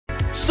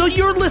So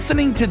you're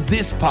listening to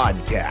this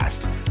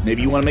podcast.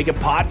 Maybe you want to make a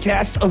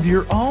podcast of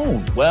your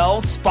own.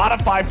 Well,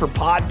 Spotify for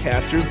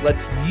Podcasters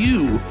lets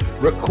you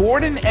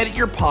record and edit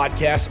your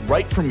podcast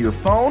right from your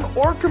phone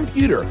or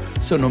computer.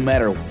 So no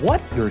matter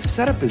what your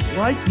setup is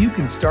like, you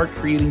can start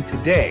creating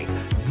today.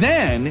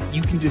 Then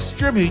you can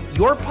distribute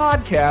your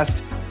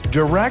podcast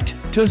direct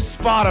to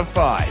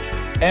Spotify.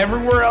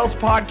 Everywhere else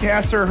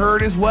podcasts are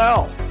heard as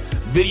well.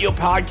 Video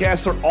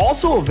podcasts are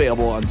also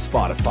available on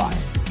Spotify.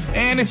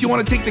 And if you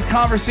want to take the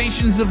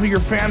conversations of your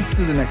fans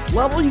to the next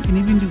level, you can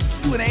even do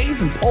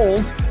Q&As and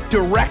polls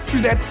direct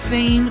through that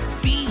same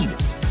feed.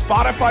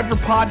 Spotify for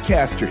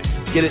Podcasters.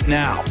 Get it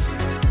now. Want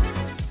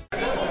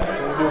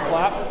to do a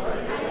clap?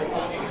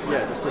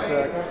 Yeah, just a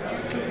sec.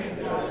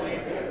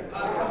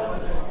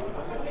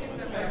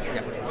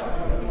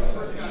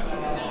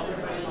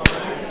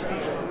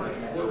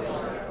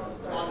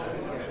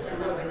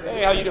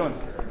 Hey, how you doing?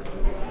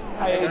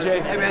 Hi,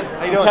 AJ. Hey, man.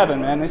 How you doing?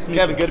 Kevin, man. Nice to meet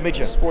you. Kevin, good to meet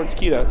you. Sports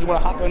Kita. You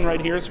want to hop in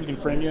right here so we can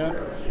frame you?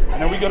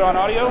 And are we good on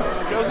audio,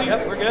 Josie?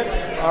 Yep, we're good.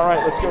 All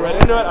right, let's go right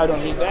into it. I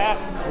don't need that.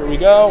 Here we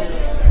go.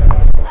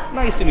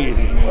 Nice and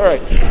easy. All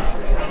right.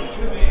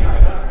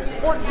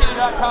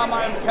 SportsKita.com.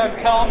 I'm Kev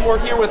Kellum. We're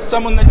here with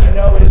someone that you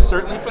know is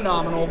certainly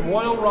phenomenal.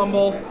 Royal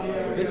Rumble.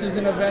 This is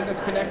an event that's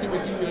connected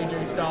with you,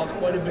 AJ Styles,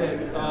 quite a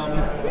bit.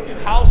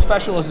 How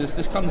special is this?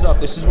 This comes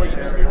up. This is where you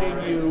make your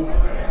debut.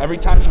 Every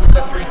time you hear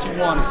that 3, 2,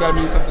 1, it's got to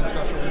mean something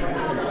special to you.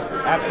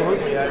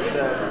 Absolutely.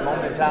 It's a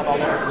moment in time I'll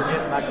never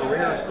forget in my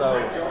career, so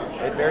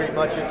it very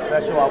much is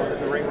special. I was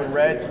in the ring when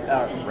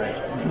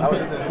I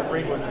was in the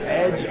ring when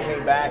Edge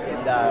came back,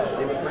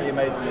 and it was pretty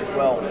amazing as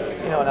well.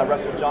 You know, and I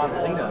wrestled John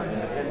Cena,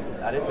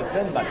 and I didn't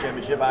defend my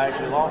championship. I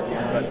actually lost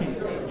him,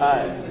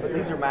 but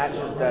these are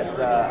matches that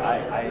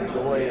I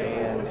enjoy,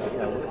 and you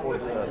know, look forward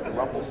to the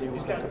Rumble, see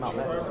who's going to come out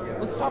next.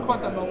 Let's talk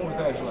about that moment with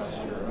Edge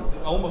last year.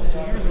 Almost 2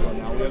 years ago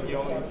now. We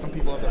have, some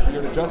people have that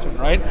weird adjustment,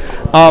 right?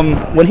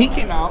 When he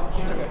came out,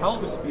 he took a hell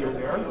of a spear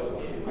there.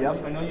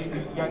 Yep. I know you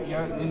got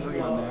an injury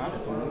on that.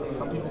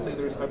 Some people say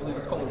I believe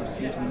it's called a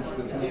receipt in this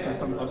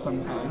business of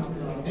some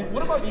kind.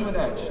 What about you and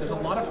Edge? There's a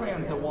lot of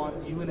fans that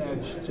want you and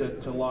Edge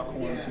to lock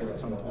horns here at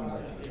some point.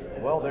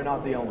 Well, they're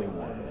not the only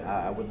one.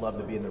 I would love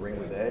to be in the ring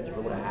with Edge.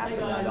 Will it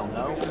happen? I don't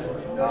know.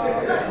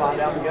 We'll find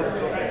out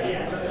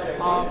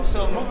together.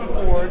 So moving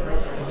forward,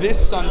 this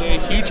Sunday,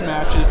 huge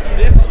matches,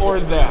 this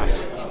or that.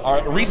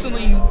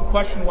 Recently, you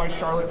questioned why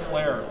Charlotte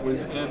Flair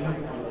was in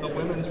the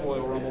Women's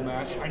Royal Rumble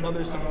match. I know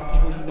there's some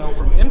people you know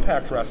from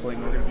Impact Wrestling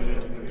who are going to be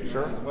making entries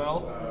as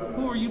well.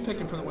 Who are you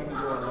picking for the Women's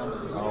Royal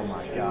Rumble? Oh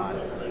my God.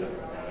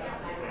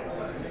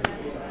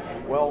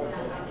 Well,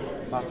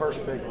 my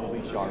first pick will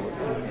be Charlotte.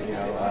 You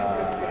know,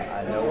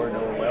 I know her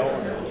well,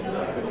 and she's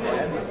a good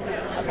friend.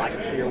 I'd like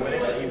to see her win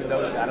it, even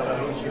though I don't know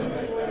who she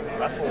would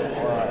wrestle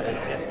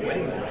if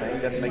winning the thing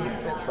doesn't make any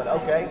sense. But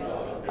okay.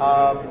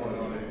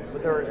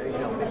 But there,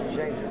 Mickey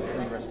James is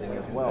interesting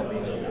as well,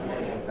 being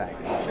the Impact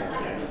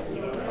champion.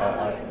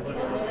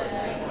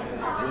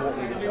 You want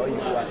me to tell you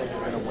who I think is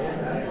going to win?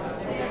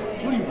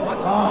 Who do you want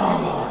to win?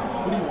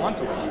 Who do you want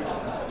to win?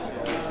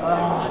 Oh,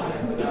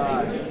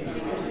 gosh.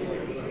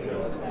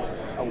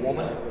 A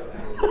woman?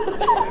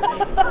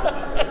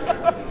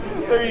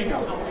 There you go.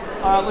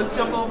 Let's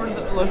jump over to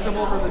the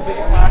big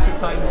clash of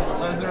titans,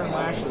 Lesnar and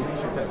Lashley.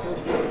 Who's your pick?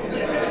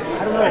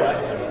 I don't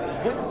know.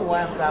 When is the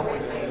last time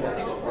we've seen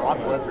Brock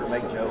Lesnar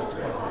make jokes?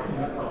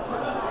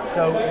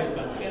 So is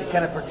he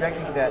kind of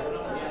projecting that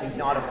he's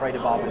not afraid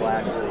of Bobby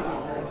Lashley?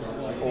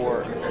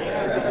 Or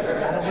is he just,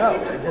 I don't know.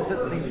 It just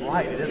doesn't seem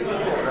right. It doesn't seem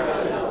like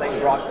the same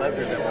Brock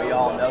Lesnar that we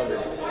all know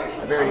that's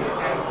a very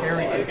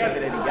scary,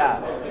 intimidating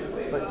guy.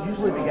 But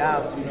usually the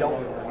guys who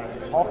don't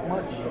talk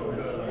much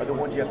are the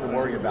ones you have to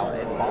worry about.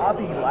 And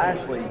Bobby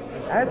Lashley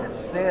hasn't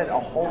said a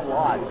whole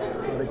lot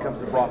when it comes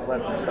to Brock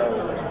Lesnar. So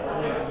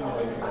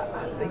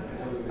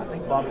I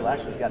think Bobby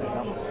Lashley's got his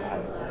number.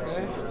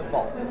 Just a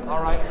thought.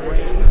 All right,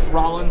 Reigns,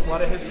 Rollins, a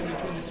lot of history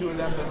between the two of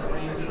them, but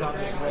Reigns is on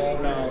this roll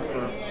now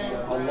for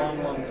a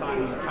long, long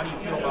time. How do you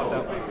feel about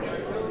that one?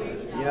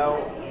 You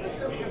know,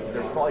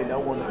 there's probably no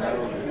one that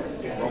knows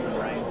Roman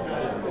Reigns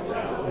better than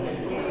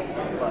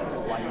Seth.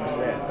 But like you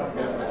said,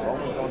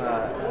 Roman's on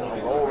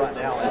a roll right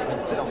now, and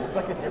he's been on. He's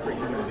like a different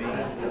human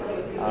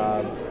being.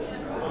 I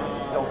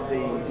just don't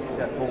see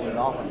Seth pulling it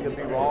off. I could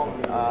be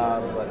wrong,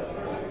 but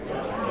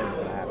I think it's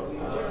going to happen.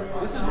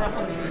 This is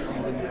WrestleMania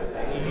season.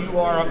 You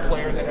are a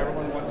player that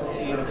everyone wants to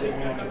see in a big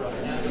match at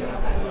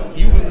WrestleMania.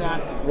 You win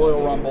that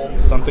Royal Rumble,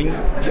 something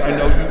I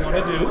know you want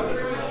to do.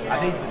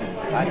 I need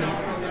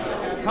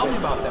to. Tell me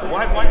about that.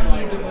 Why do you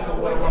need to win the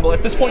Royal Rumble?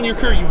 At this point in your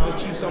career, you've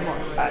achieved so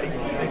much.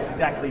 It's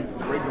exactly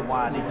the reason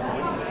why I need to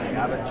win this thing.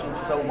 I've achieved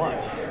so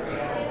much,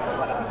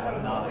 but I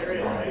have not won it.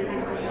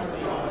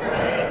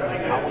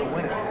 I want to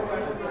win it.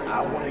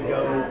 I want to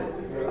go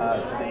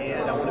to the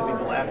end. I want to be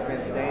the last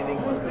man standing,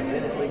 because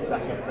then at least I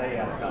can say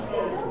I've done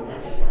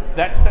it.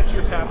 That sets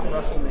your path for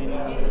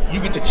WrestleMania. You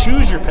get to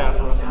choose your path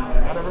for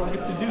WrestleMania. Not everyone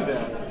gets to do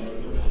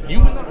that. You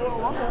win the Royal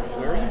Rumble.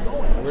 Where are you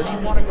going? Where do you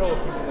want to go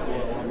if you win the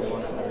Royal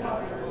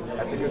Rumble?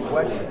 That's a good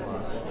question.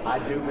 I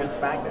do miss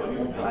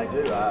SmackDown. I do.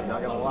 I'm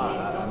not gonna lie.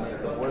 I miss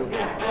the blue,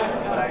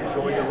 but I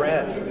enjoy the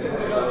red.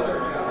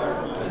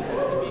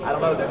 So I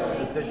don't know. That's a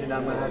decision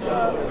I'm gonna have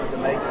to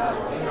make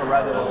sooner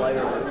rather than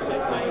later.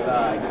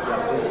 I get the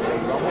opportunity to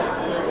go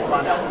Rumble. We'll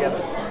find out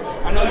together.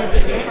 I know you're a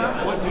big gamer.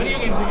 What video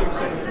games are you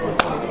excited for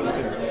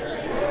 2022?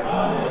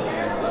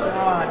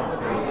 God,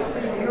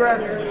 you're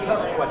asking the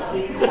tough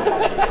questions.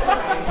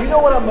 You know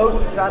what I'm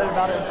most excited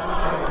about in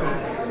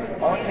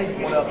 2022? Arcade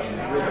 1-Up's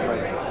Ridge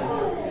Racer.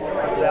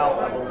 Comes out,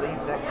 I believe,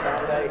 next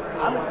Saturday.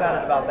 I'm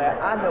excited about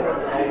that. I know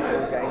it's an old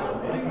school game,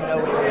 but if you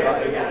know anything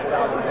about AJ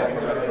Styles, you know it's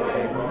a retro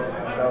game.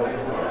 So,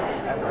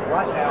 as of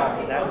right now,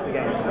 that's the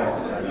game I'm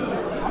excited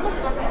about. I'm a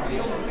sucker for the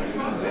old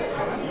 16-bit.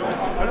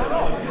 I don't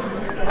know.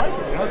 I like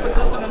it. You know, it's like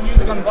listening to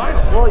music on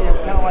vinyl. Well, yeah,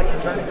 it's kind of like you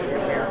turn into your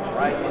parents,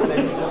 right?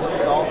 They used to listen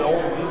to all the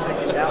old music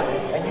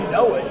and you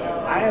know it.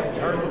 I have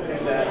turned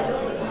into that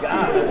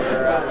guy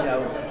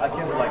where, my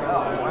kids are like,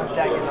 oh, why is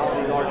Dad getting all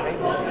these arcade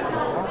machines?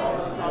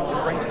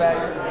 It brings back,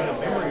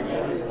 memories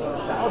and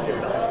nostalgia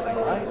and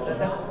everything, right?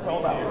 That's what it's all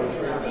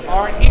about.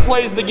 All right, he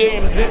plays the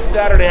game this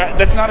Saturday.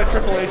 That's not a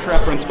Triple H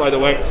reference, by the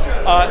way.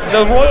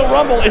 The Royal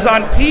Rumble is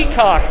on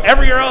Peacock.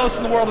 Everywhere else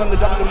in the world on the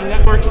WWE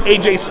Network.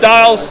 AJ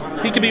Styles,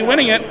 he could be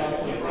winning it.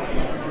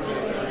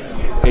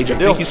 AJ,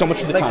 thank you so much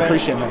for the time. Man.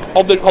 Appreciate it, man.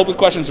 Hope the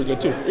questions are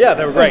good, too. Yeah,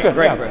 they were great.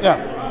 Great. Great.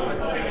 Yeah.